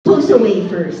nose away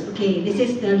first. Okay, this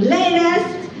is the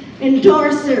latest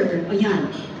endorser. O yan,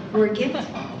 work it.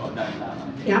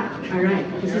 Yeah, all right.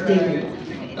 This is David.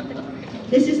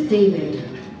 This is David.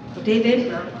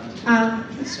 David,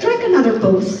 strike another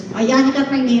pose. Ayan, you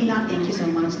got my name now. Thank you so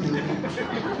much.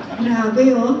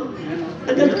 Grabe, oh.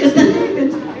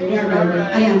 Yeah,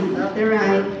 right. Ayan, they're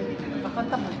right.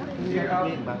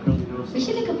 We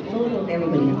should take a photo of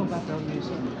everybody else.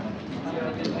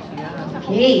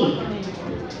 Okay.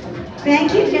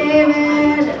 Thank you,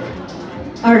 David.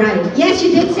 All right. Yes,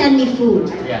 you did send me food.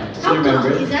 Yeah. How Remember?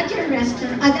 come? Is that your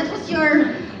restaurant? That was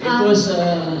your. It was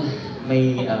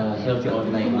my healthy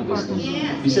online business.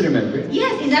 Yes. You still remember?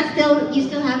 Yes. Is that still? You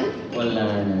still have it?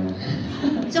 Wala na.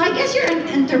 So I guess you're an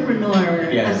entrepreneur,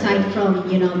 Yeah. aside from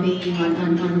being on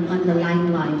the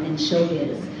limelight and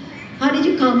showbiz. How did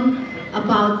you come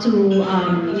about to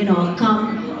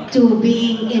come to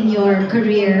being in your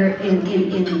career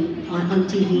on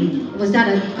TV? Was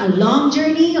that a long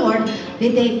journey, or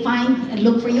did they find and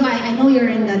look for you? I know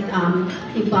you're in that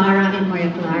Ibarra and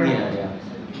Maria Clara. Yeah.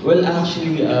 Well,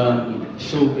 actually,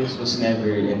 showbiz was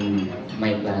never in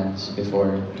my plans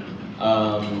before.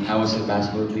 I was a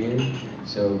basketball player,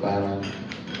 so parang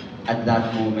at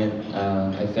that moment,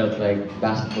 I felt like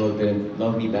basketball didn't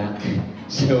love me back.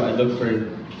 So I looked for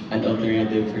an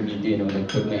alternative for me to, like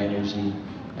put my energy.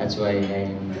 That's why I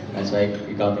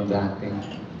got into acting.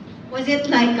 Was it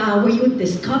like, were you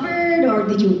discovered, or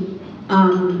did you,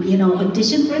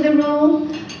 audition for the role?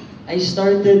 I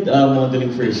started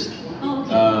modeling first. Oh,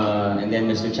 okay. And then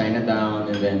Mr.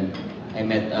 Chinatown, and then I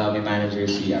met my manager,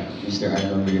 Mr.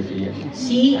 Arnold Rivia.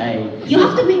 See, Hi. you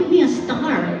have to make me a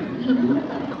star.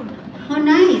 How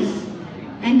nice.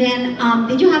 And then,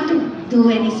 did you have to do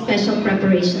any special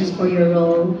preparations for your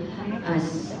role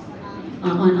as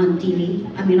on TV?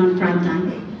 I mean, on prime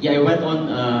time? Yeah, I went on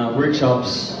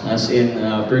workshops, as in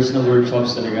personal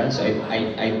workshops talaga. So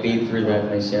I paid for that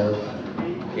myself.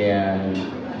 Yeah,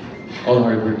 all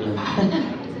hard work lang.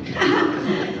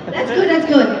 That's good, that's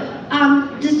good.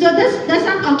 So does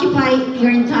that occupy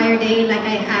your entire day? Like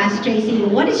I asked Tracy,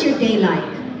 what is your day like?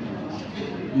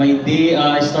 My day,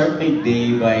 I start my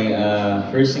day by,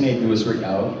 first thing I do is work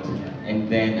out. And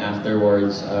then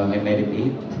afterwards, I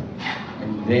meditate.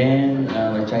 And then,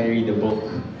 I try to read a book.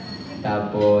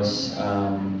 Tapos,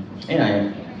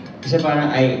 kasi parang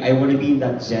I want to be in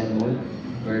that zen mode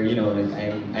where, like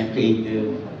I'm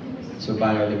creative. So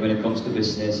parang like when it comes to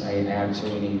business, I have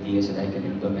so many ideas that I can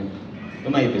implement to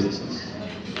my businesses.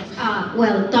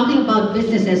 Well, talking about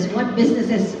businesses, what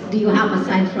businesses do you have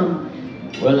aside from?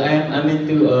 Well, I'm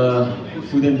into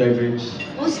food and beverage.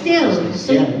 Oh, still?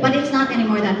 So, Yeah. but it's not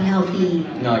anymore that healthy.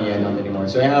 No, yeah, not anymore.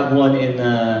 So I have one in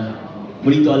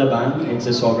Murito, Alabang. It's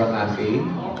a Sobra Cafe.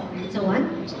 So what?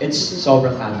 It's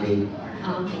Sobra Cafe.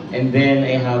 Okay. And then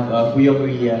I have Kuya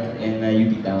Korea in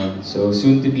UP Town. So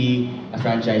soon to be a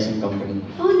franchising company.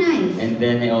 Oh, nice. And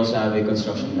then I also have a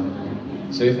construction company.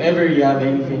 So if ever you have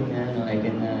anything, I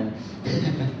can.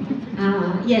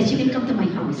 Yes, you can come to my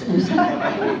house.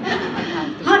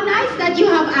 How nice that you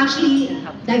have actually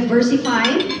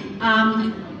diversified.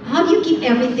 How do you keep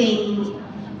everything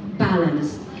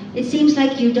balanced? It seems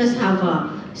like you just have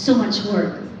so much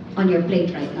work on your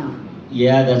plate right now.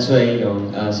 Yeah, that's why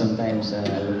sometimes I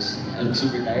look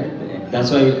super tired. That's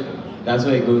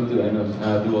why I go to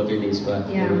do water days, but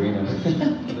Yeah.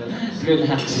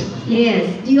 relax. Yes.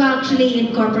 Do you actually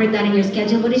incorporate that in your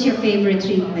schedule? What is your favorite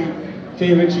treatment?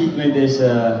 Favorite treatment is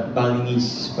Balinese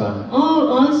spa Oh,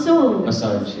 also.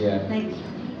 massage. Yeah. Like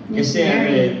Miss Kasi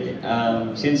Mary.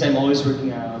 since I'm always working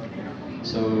out,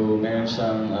 so meron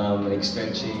siyang like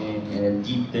stretching and a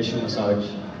deep tissue massage,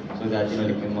 so that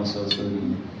like my muscles will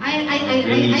be I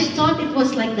released. thought it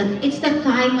was like it's the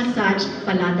thigh massage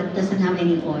pala that doesn't have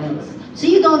any oils. So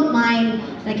you don't mind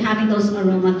like having those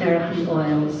aromatherapy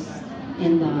oils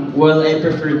in the Well, I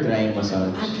prefer dry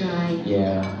massage. dry.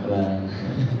 Yeah. Wala.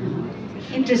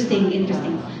 Interesting,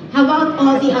 interesting. How about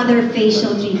all the other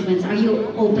facial treatments? Are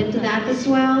you open to that as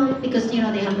well? Because they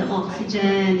have the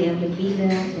oxygen, they have the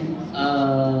Vivek, and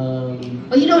oh,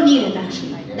 you don't need it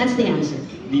actually. That's the answer.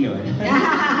 Di naman.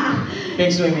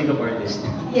 Thanks to my makeup artist.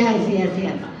 Yes, yes,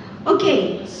 yes.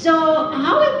 Okay, so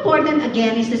how important,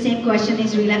 again, is the same question,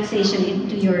 is relaxation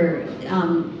into your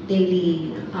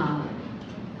daily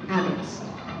habits?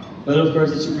 Well, of course,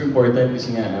 it's super important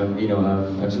kasi nga,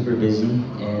 I'm super busy,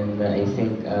 and I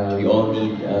think we all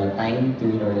need time to,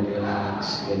 like,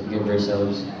 relax, like, give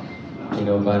ourselves,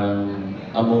 parang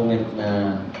a moment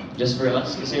na just for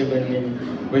us. Kasi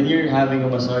when you're having a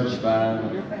massage,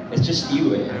 parang it's just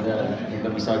you and the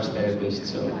massage therapist.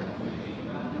 So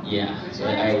yeah, so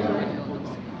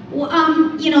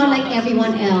Like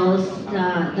everyone else,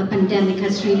 the pandemic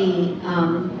has really,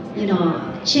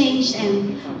 changed,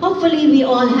 and hopefully we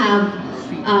all have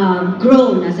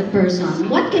grown as a person.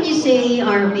 What can you say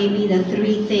are maybe the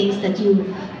three things that you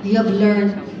have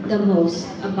learned the most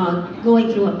about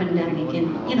going through a pandemic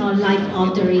and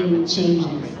life-altering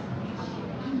changes?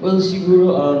 Well,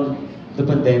 siguro, the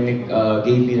pandemic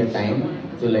gave me the time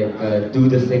to like do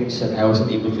the things that I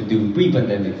wasn't able to do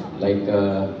pre-pandemic, like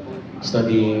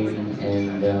studying,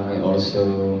 and I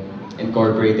also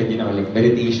incorporated, like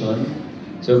meditation.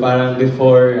 So parang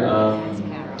before,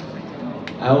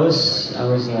 I would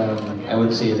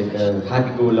say like a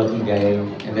happy-go-lucky guy,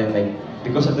 and then like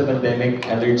because of the pandemic,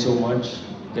 I learned so much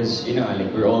because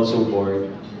like we're all so bored.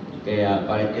 Kaya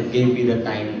parang it gave me the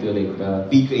time to like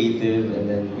be creative, and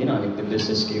then like the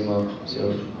business came up.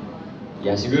 So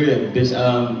yeah, siguro yun. This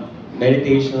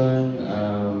meditation,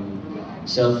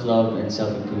 self-love, and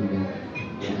self-improvement.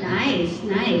 Yeah. Nice,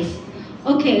 nice.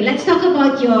 Okay, let's talk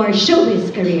about your showbiz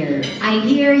career. I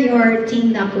hear you're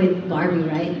teamed up with Barbie,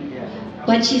 right?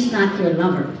 But she's not your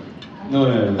lover. No,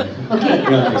 no, no. Okay,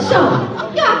 Nothing. so,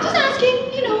 yeah, I'm just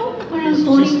asking, parang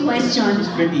phony question.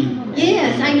 She's pretty.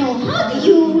 Yes, I know. How do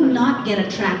you not get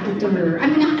attracted to her? I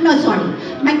mean, no, sorry.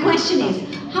 My question is,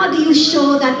 how do you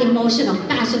show that emotion of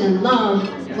passion and love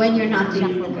when you're not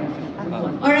really the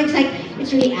girlfriend? Or it's like,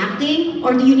 it's really acting?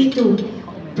 Or do you need to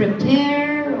prepare?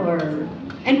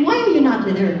 And why are you not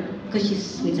with her? Because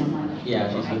she's with someone. Yeah,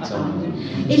 she's with someone.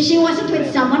 If she wasn't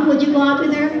with someone, would you go out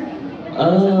with her?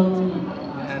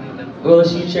 Well,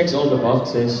 she checks all the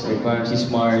boxes. Like, parang she's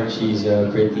smart, she's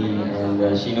pretty,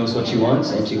 and she knows what she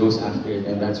wants, and she goes after it.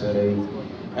 And that's what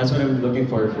I'm looking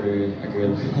for a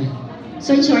girl.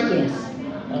 So in short, yes.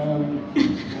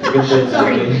 Good.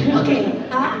 Sorry. Okay.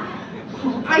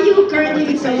 Are you currently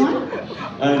with someone?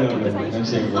 No, I'm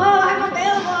single. Oh, I'm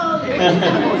available.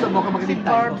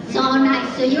 So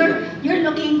nice. So you're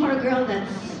looking for a girl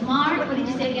that's smart. What did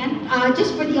you say again?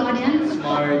 Just for the audience.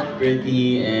 Smart,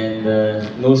 pretty, and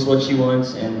knows what she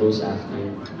wants and goes after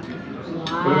it.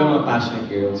 We're mga Wow. passionate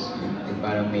girls. Like,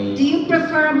 parang may... Do you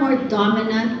prefer a more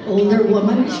dominant older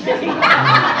woman? Just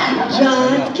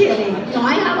kidding. No,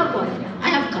 I have a boyfriend. I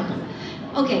have a couple.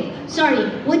 Okay, sorry.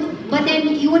 But then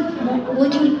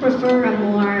would you prefer a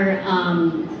more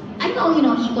I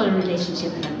know equal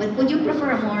relationship, but would you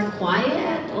prefer a more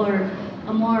quiet or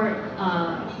a more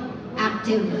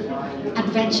active,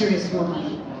 adventurous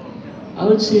woman? I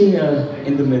would say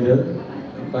in the middle.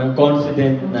 Parang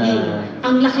confident na... Okay.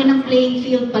 Ang laki ng playing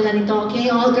field pala nito. Okay,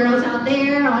 all girls out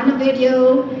there on the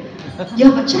video,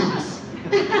 you have a chance.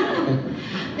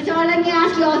 So let me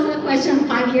ask you also a question.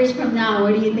 5 years from now,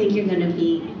 where do you think you're gonna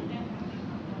be?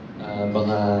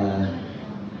 Baka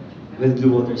with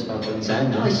Blue Waters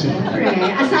Pambansang. Oh, syempre.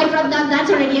 Aside from that, that's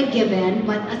already a given.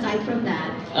 But aside from that,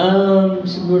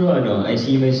 Siguro I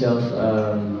see myself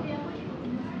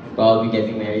probably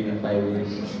getting married in 5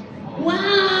 years.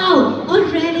 wow!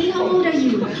 Already? How old are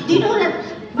you? Do you know that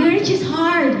marriage is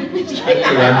hard? No,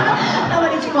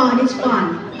 but it's fun. It's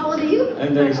fun. How old are you?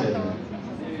 I'm 37.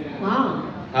 Wow.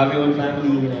 Having one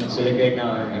family, so like right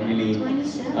now I'm really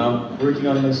 27. working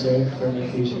on myself for my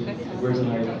future. Working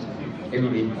hard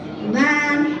every day.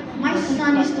 Man, my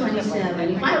son is 27.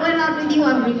 If I went out with you,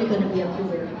 I'm really gonna be a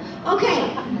cougar.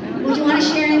 Okay. Would you want to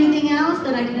share anything else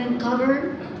that I didn't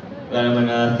cover? Wala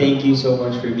naman, thank you so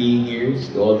much for being here,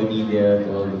 to all the media,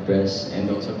 to all the press,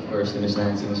 and also of course to Miss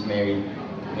Nancy, Miss Mary,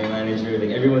 my manager,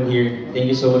 like everyone here.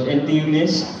 Thank you so much. And to you,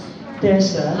 Miss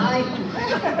Tessa. Ay,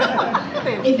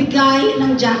 ibigay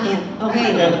ng jacket.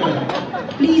 Okay.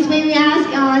 Please, may we ask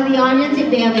the audience if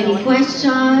they have any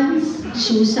questions,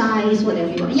 shoe size,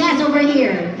 whatever you want. Yes, over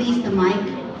here. Please, the mic.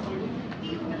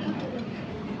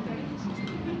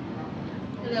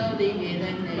 Hello, David.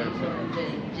 I'm Nate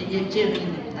from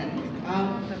Jimmy.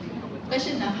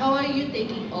 Question now, how are you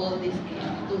taking all this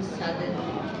to sudden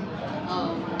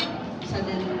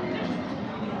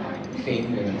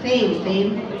Fame. Fame,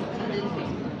 fame. sudden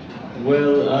fame?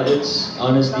 Well, it's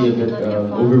honestly a bit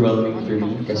overwhelming for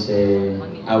me kasi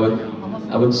I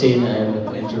would say that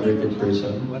I'm an introverted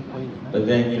person. But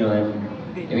then,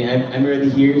 I'm already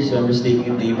here, so I'm just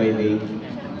taking it day by day.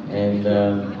 And,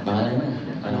 bahala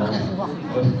na.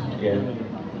 Yeah.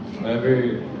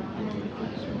 Whatever.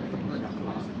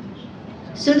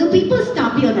 So do people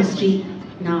stop you on the street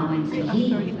now and say,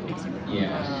 hey?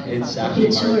 Yeah, it's actually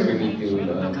hard for me to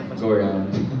go around.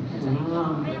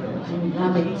 Wow, I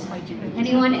love it.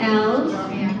 Anyone else?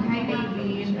 Yeah, hi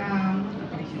David.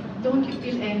 Don't you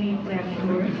feel any pressure?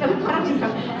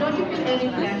 Don't you feel any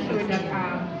pressure that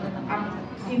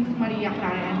since Maria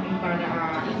Clara and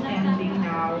Ibarra is ending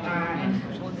now, and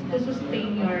to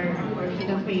sustain your, of course,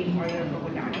 the fame or your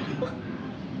popularity?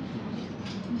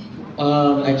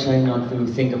 I try not to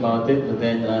think about it, but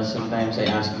then sometimes I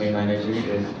ask my manager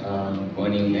if kung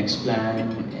ano yung next plan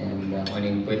and kung ano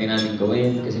yung pwede namin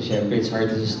gawin. Kasi syempre, it's hard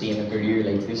to sustain a career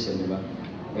like this, di ba?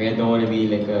 I mean, I don't want to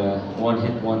be like a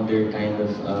one-hit wonder kind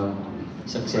of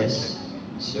success.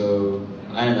 So,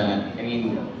 I don't know. I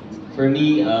mean, for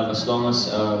me, as long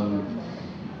as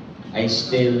I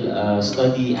still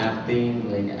study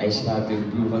acting, like I still have to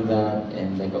improve on that,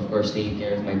 and like of course taking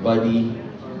care of my body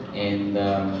and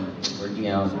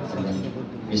working out, and then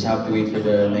just have to wait for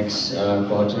the next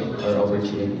project or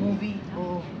opportunity.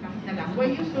 Na lang,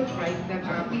 were you surprised that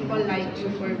people like you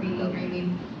for being, I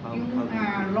mean, yung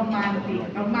romantic,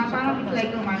 or parang it's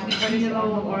like romantic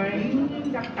hero, or yung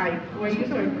that type, were you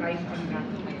surprised on that?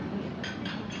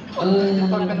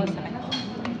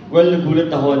 Well, nagulat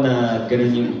ako na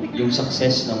ganun yung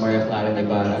success ng Maria Clara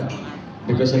Ibarra.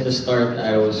 Because at the start,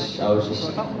 I was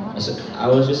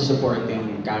just a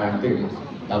supporting character.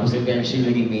 Tapos eventually,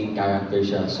 naging main character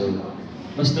siya. So,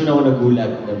 mas doon ako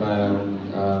nagulat na parang,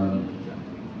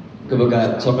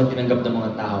 kumbaga, sobrang tinanggap ng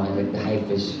mga tao. And like, the hype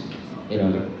is, you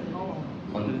know, like,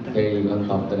 very on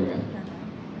top talaga.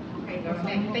 Okay,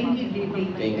 thank you,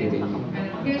 David. Thank you, thank you.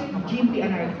 Here's GP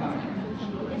Anarcon.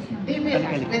 David,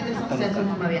 with the success of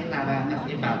Maria Clara at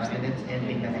Ibarra and it's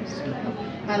ending the next week,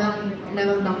 parang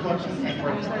meron bang conscious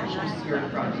efforts to choose your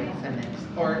projects and next?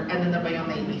 Or ano na ba yung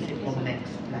naiisip mong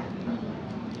next plan?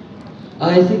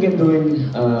 I think I'm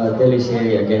doing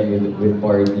teleserye again with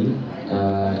Barbie.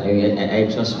 I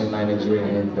trust my manager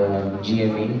and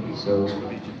GMA, so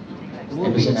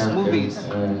I'm just an actor.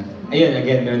 Ayun,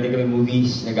 again, meron din kami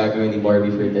movies na gagawin ni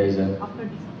Barbie for Terza.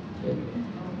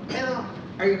 Pero,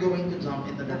 are you going to jump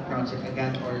into that project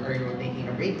again or are you taking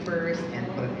a break first and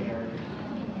prepare?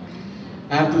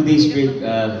 I have 2 days break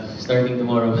starting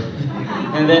tomorrow.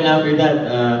 And then after that,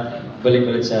 balik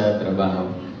ulit sa trabaho.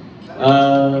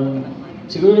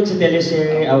 Siguro sa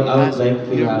teleserye, I would like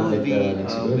to have like,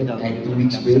 siguro kahit 2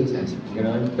 weeks break.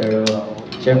 Ganun. Pero,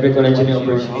 syempre kung nandiyan yung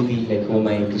opportunity, like, who am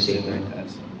I to say no?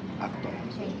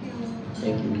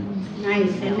 Thank you.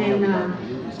 Nice. And then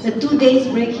the 2 days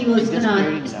break, he was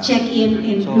gonna check in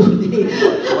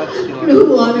Blue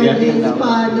Water Day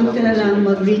Spa. Doon ka na lang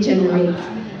mag-regenerate.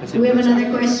 Do we have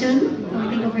another question?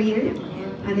 Anything over here?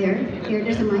 There. Here,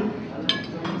 there's a mic.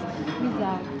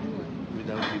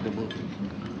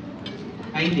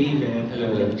 Hi David.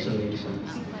 Hello.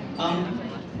 Congratulations.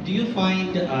 Do you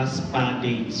find spa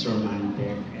dates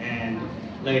romantic? And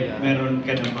like, meron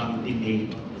ka na bang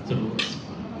dinate through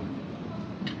spa?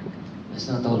 It's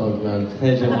not all about love.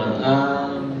 Medyo lang.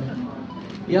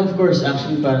 Yeah, of course.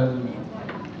 Actually, parang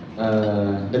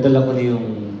nadala ko na yung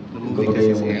yung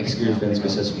ex-girlfriends ko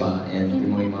sa spa and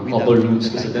yung mga couple rooms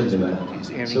ko sa doon, di ba?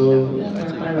 So, yeah,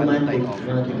 parang romantic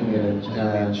yung gano'n.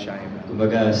 Tsaka,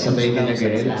 kumbaga, sabay ka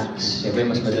nag-relax. Siyempre,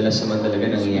 mas madalas naman talaga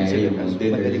nangyayari yung mga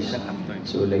dinners.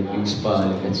 So, like, yung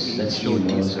spa, like, that's new,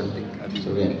 no? So,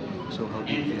 yeah.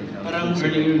 And parang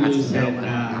earlier you said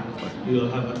na you'll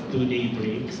have a 2-day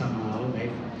break somehow.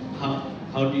 Like,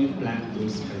 how do you plan to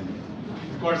spend it?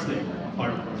 Of course, like,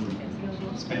 apart from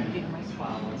spending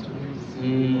spa.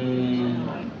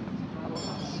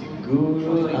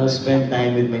 Siguro, I'll spend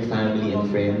time with my family and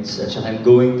friends. At saka I'm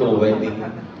going to a wedding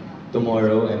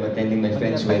tomorrow. I'm attending my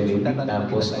friend's wedding.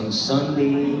 Tapos on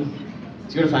Sunday,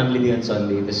 siguro family day on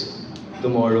Sunday. Tapos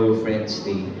tomorrow, friends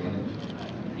day.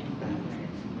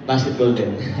 Basketball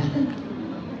din.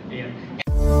 Yeah.